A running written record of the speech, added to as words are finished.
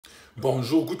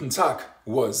Bonjour, guten Tag,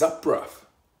 what's up, BROV?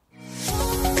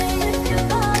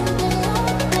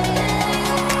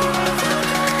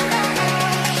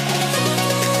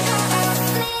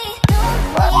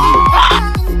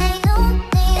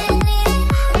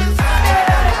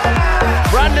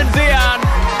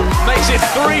 Makes it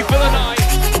 3 for the night.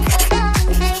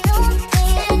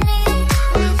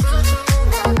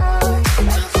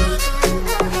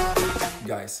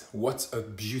 Guys, what a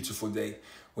beautiful day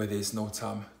where there is no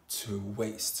time to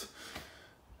waste.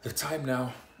 The time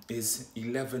now is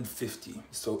 11:50,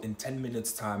 so in 10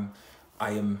 minutes time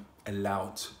I am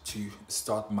allowed to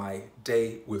start my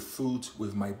day with food,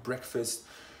 with my breakfast,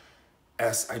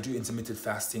 as I do intermittent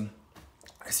fasting,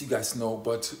 as you guys know.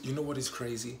 But you know what is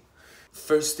crazy?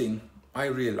 First thing I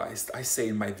realized, I say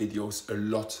in my videos a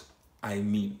lot, I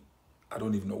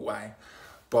don't even know why,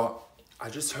 but I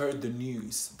just heard the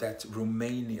news that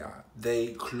Romania,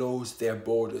 they closed their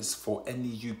borders for any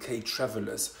UK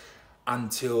travelers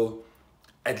until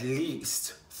at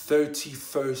least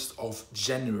 31st of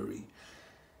January.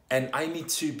 And I need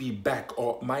to be back,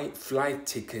 or my flight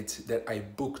ticket that I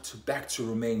booked back to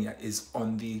Romania is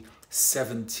on the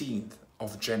 17th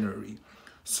of January.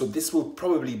 So this will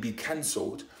probably be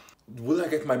cancelled. Will I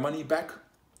get my money back?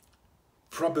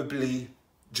 Probably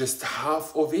just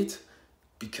half of it,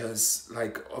 because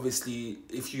like obviously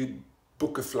if you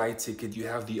book a flight ticket, you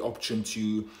have the option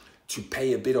to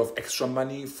pay a bit of extra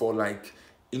money for like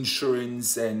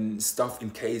insurance and stuff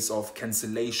in case of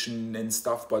cancellation and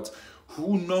stuff. But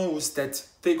who knows that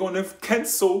they're gonna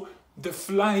cancel the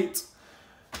flight?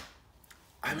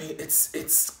 I mean,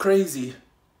 it's crazy.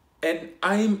 And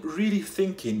I'm really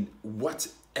thinking, what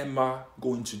am I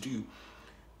going to do?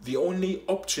 The only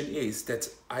option is that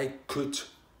I could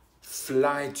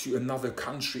fly to another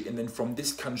country, and then from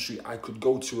this country I could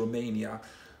go to Romania.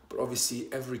 But obviously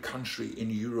every country in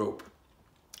Europe,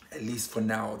 at least for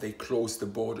now, they closed the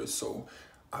border. So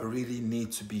I really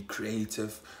need to be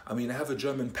creative. I mean, I have a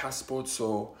German passport,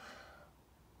 so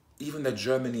even that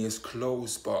Germany is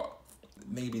closed, but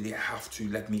maybe they have to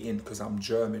let me in because I'm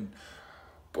German.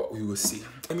 But we will see.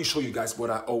 Let me show you guys what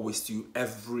I always do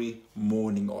every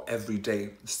morning or every day,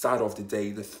 start of the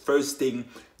day. The first thing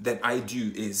that I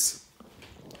do is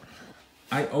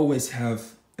I always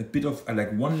have a bit of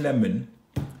like 1 lemon,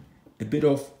 a bit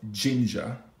of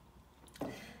ginger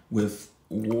with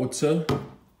water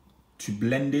to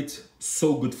blend it.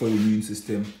 So good for your immune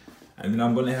system. And then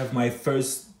I'm gonna have my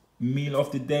first meal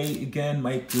of the day again,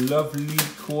 my lovely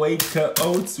Quaker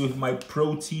oats with my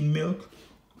protein milk,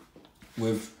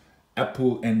 with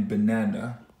apple and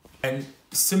banana. And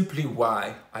simply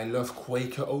why I love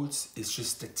Quaker oats is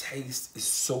just the taste is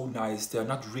so nice. They're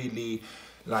not really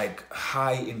like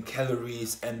high in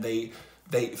calories, and they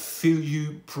fill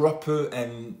you proper,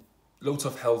 and loads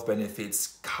of health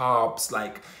benefits, carbs,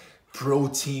 like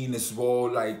protein as well.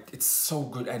 Like it's so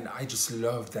good, and I just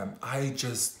love them. I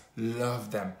just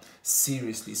love them,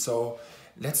 seriously. So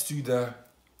let's do the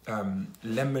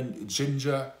lemon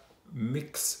ginger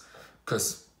mix,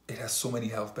 because it has so many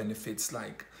health benefits.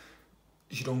 Like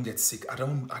you don't get sick.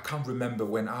 I can't remember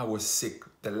when I was sick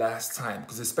the last time,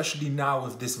 because especially now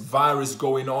with this virus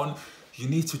going on, you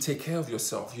need to take care of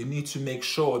yourself. You need to make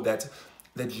sure that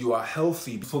you are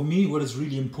healthy. For me, what is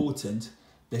really important,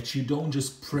 that you don't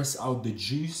just press out the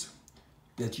juice,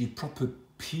 that you proper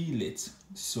peel it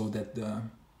so that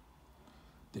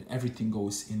that everything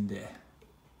goes in there.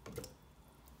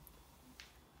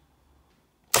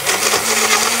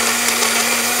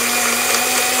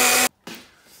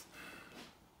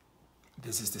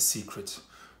 This is the secret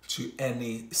to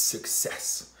any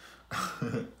success.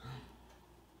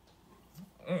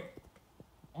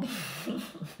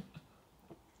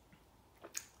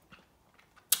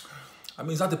 I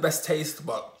mean, it's not the best taste,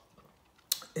 but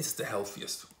it's the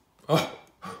healthiest. Oh.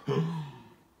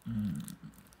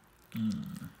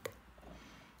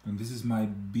 And this is my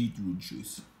beetroot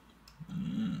juice.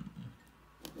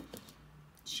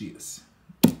 Cheers.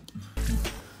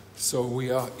 So we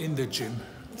are in the gym.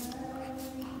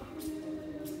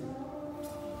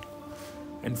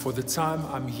 And for the time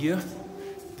I'm here,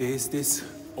 there is this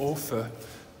offer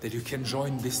that you can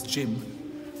join this gym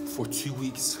for 2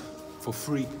 weeks for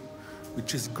free,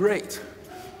 which is great.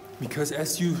 Because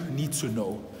as you need to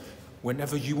know,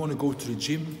 whenever you want to go to the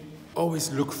gym, always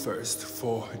look first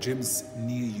for gyms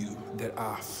near you that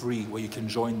are free, where you can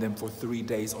join them for 3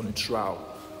 days on a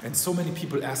trial. And so many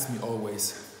people ask me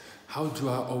always, how do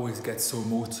I always get so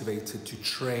motivated to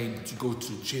train, to go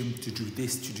to the gym, to do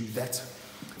this, to do that?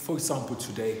 For example,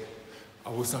 today, I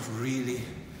was not really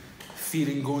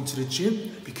feeling going to the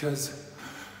gym because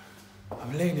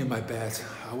I'm laying in my bed,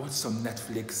 I watch some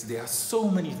Netflix. There are so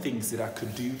many things that I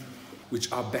could do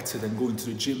which are better than going to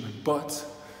the gym, but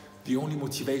the only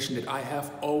motivation that I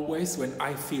have always when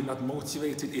I feel not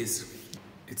motivated is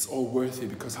it's all worth it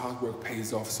because hard work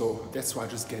pays off. So that's why I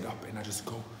just get up and I just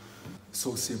go.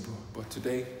 So simple. But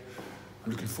today,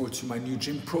 I'm looking forward to my new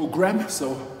gym program,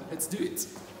 so let's do it.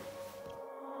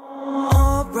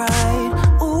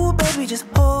 Alright, ooh baby just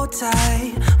hold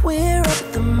tight. We're up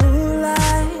in the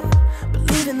moonlight,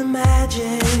 believe in the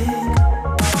magic.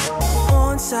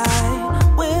 On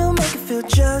side, we'll make it feel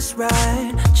just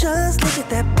right. Just look at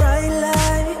that bright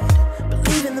light,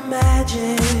 believe in the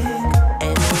magic.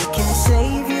 And we can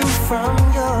save you from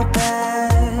your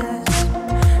past.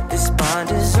 This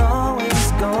bond is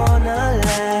always gonna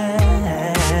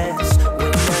last.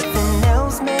 When nothing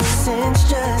else makes sense,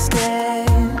 just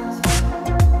dance.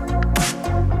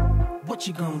 What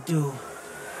you gonna do?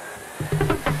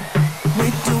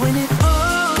 We're doing it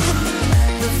all.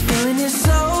 The feeling is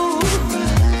so.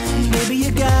 Maybe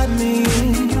you got me.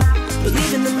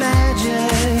 Believe in the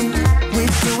magic.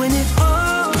 We're doing it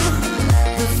all.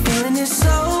 The feeling is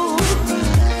so.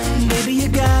 Maybe you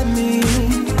got me.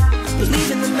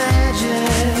 Believe in the magic.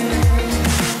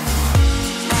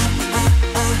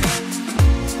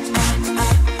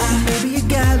 Maybe you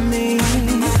got me.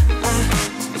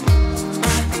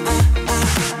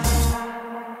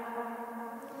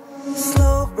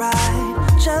 Slow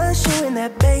ride, just you in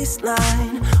that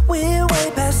baseline. We're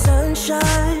way past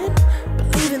sunshine.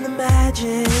 Believe in the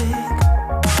magic.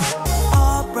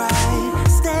 Alright,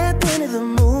 step into the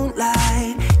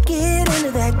moonlight. Get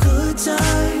into that good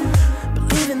time.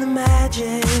 Believe in the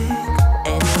magic.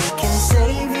 And we can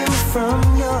save you from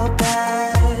your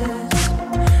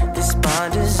past. This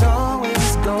bond is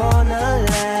always gonna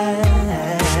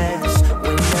last.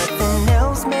 When nothing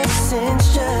else makes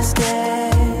sense, just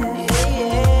dance.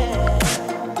 Yeah.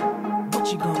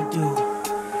 What you gonna do?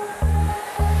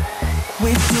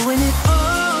 We're doing it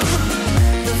all.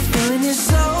 The feeling is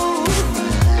so.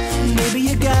 Maybe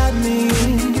you got me.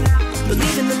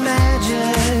 Believe in the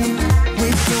magic.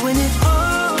 We're doing it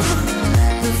all.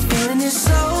 The feeling is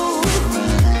so.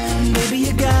 Maybe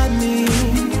you got me.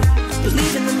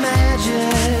 Believe in the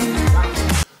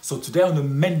magic. So today on the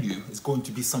menu is going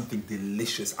to be something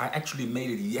delicious. I actually made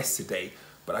it yesterday,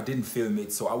 but I didn't film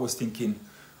it. So I was thinking,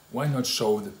 why not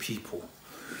show the people?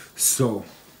 So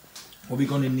what we're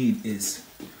gonna need is,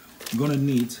 we're gonna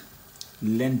need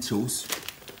lentils,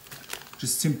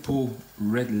 just simple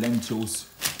red lentils,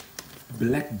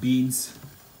 black beans,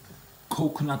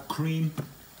 coconut cream,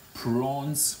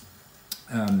 prawns,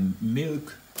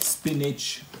 milk,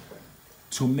 spinach,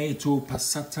 tomato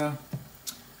passata,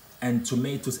 and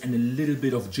tomatoes and a little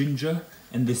bit of ginger.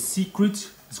 And the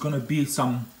secret is gonna be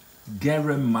some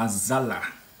garam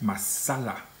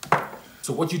masala.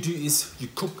 So what you do is you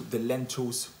cook the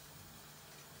lentils.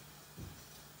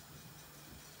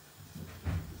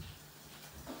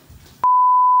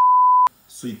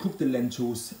 So you cook the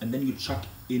lentils and then you chuck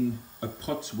in a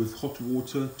pot with hot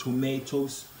water,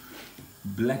 tomatoes,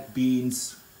 black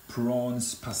beans,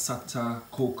 prawns, passata,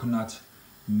 coconut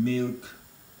milk,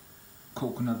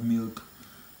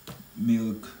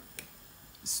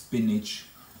 spinach,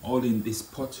 all in this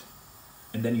pot.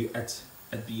 And then you add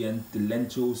at the end the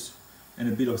lentils and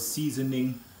a bit of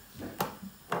seasoning,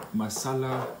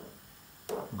 masala,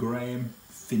 garam,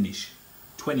 finish.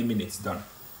 20 minutes, done.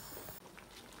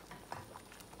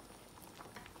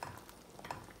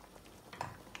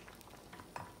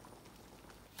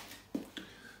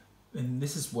 And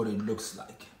this is what it looks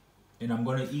like. And I'm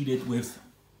gonna eat it with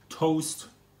toast.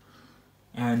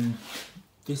 And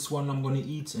this one I'm gonna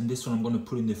eat, and this one I'm gonna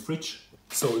put in the fridge.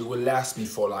 So it will last me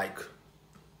for like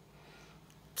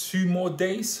 2 more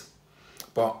days,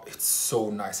 but it's so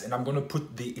nice. And I'm gonna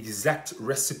put the exact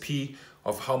recipe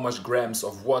of how much grams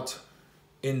of what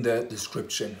in the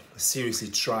description. Seriously,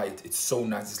 try it, it's so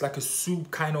nice. It's like a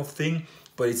soup kind of thing,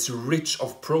 but it's rich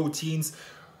of proteins.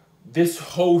 This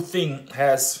whole thing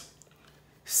has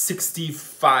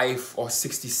 65 or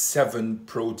 67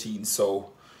 protein,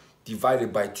 so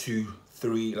divided by 2,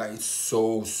 3, like it's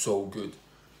so good.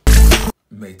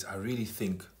 Mate, I really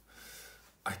think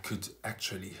I could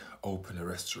actually open a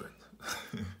restaurant.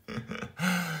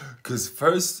 Because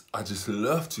first, I just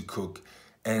love to cook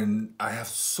and I have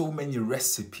so many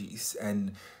recipes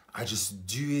and I just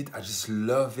do it, I just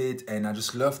love it, and I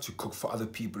just love to cook for other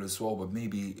people as well. But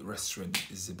maybe restaurant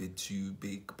is a bit too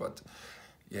big, but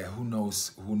yeah, who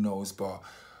knows, but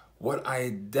what I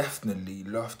definitely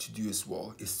love to do as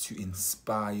well is to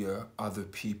inspire other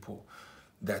people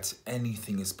that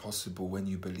anything is possible when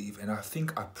you believe. And I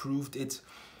think I proved it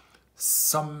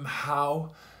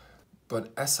somehow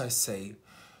But as I say,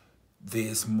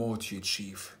 there's more to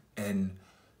achieve, and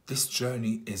this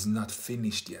journey is not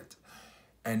finished yet.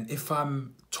 And if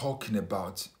I'm talking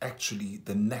about actually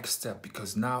the next step,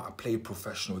 because now I play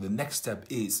professional, the next step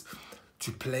is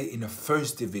to play in a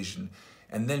first division.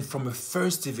 And then from a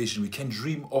first division, we can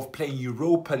dream of playing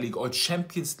Europa League or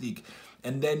Champions League,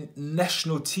 and then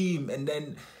national team. And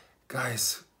then,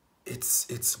 guys,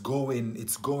 it's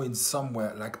going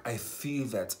somewhere. Like, I feel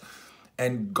that.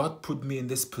 And God put me in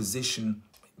this position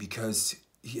because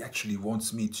he actually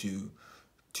wants me to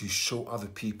show other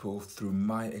people through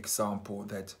my example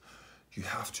that you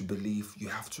have to believe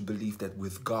that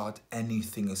with God,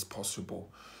 anything is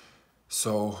possible.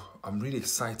 So I'm really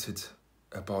excited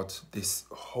about this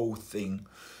whole thing,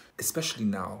 especially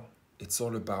now. It's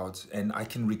all about, and I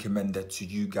can recommend that to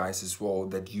you guys as well,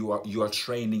 that you are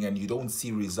training and you don't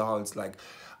see results. Like,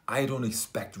 I don't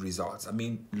expect results. I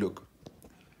mean, look,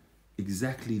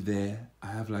 exactly there, I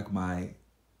have like my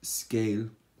scale.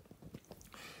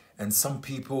 And some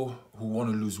people who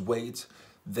want to lose weight,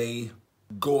 they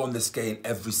go on the scale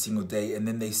every single day, and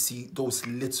then they see those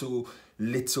little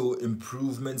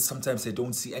improvements. Sometimes they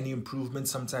don't see any improvement.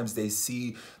 Sometimes they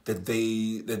see that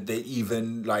they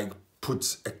even like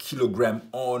put a kilogram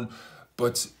on.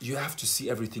 But you have to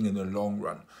see everything in the long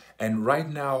run. And right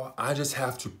now, I just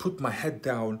have to put my head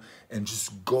down and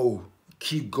just go.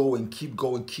 Keep going, keep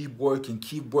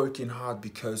working hard,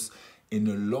 because in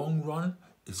the long run,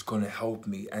 it's gonna help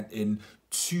me. And in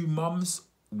 2 months,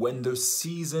 when the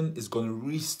season is gonna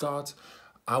restart,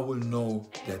 I will know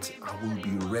that I will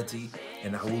be ready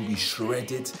and I will be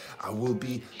shredded. I will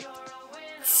be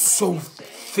so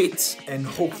fit and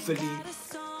hopefully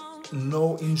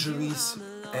no injuries,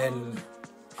 and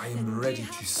I am ready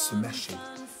to smash it.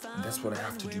 And that's what I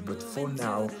have to do. But for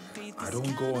now, I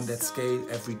don't go on that scale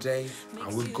every day. I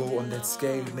will go on that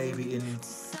scale maybe in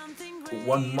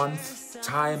 1 month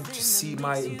time to see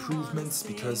my improvements,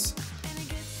 because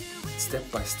step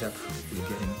by step we're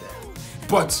getting there.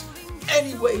 But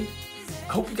anyway,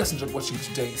 I hope you guys enjoyed watching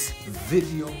today's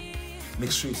video.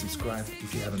 Make sure you subscribe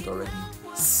if you haven't already.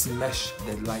 Smash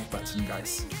that like button,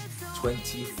 guys.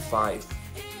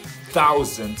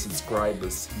 25,000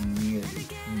 subscribers, nearly.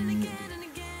 And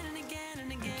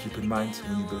keep in mind,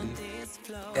 when you believe,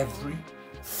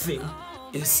 everything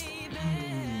is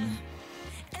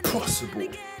possible.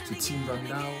 To Team Run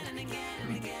now,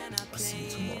 I'll see you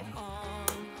tomorrow.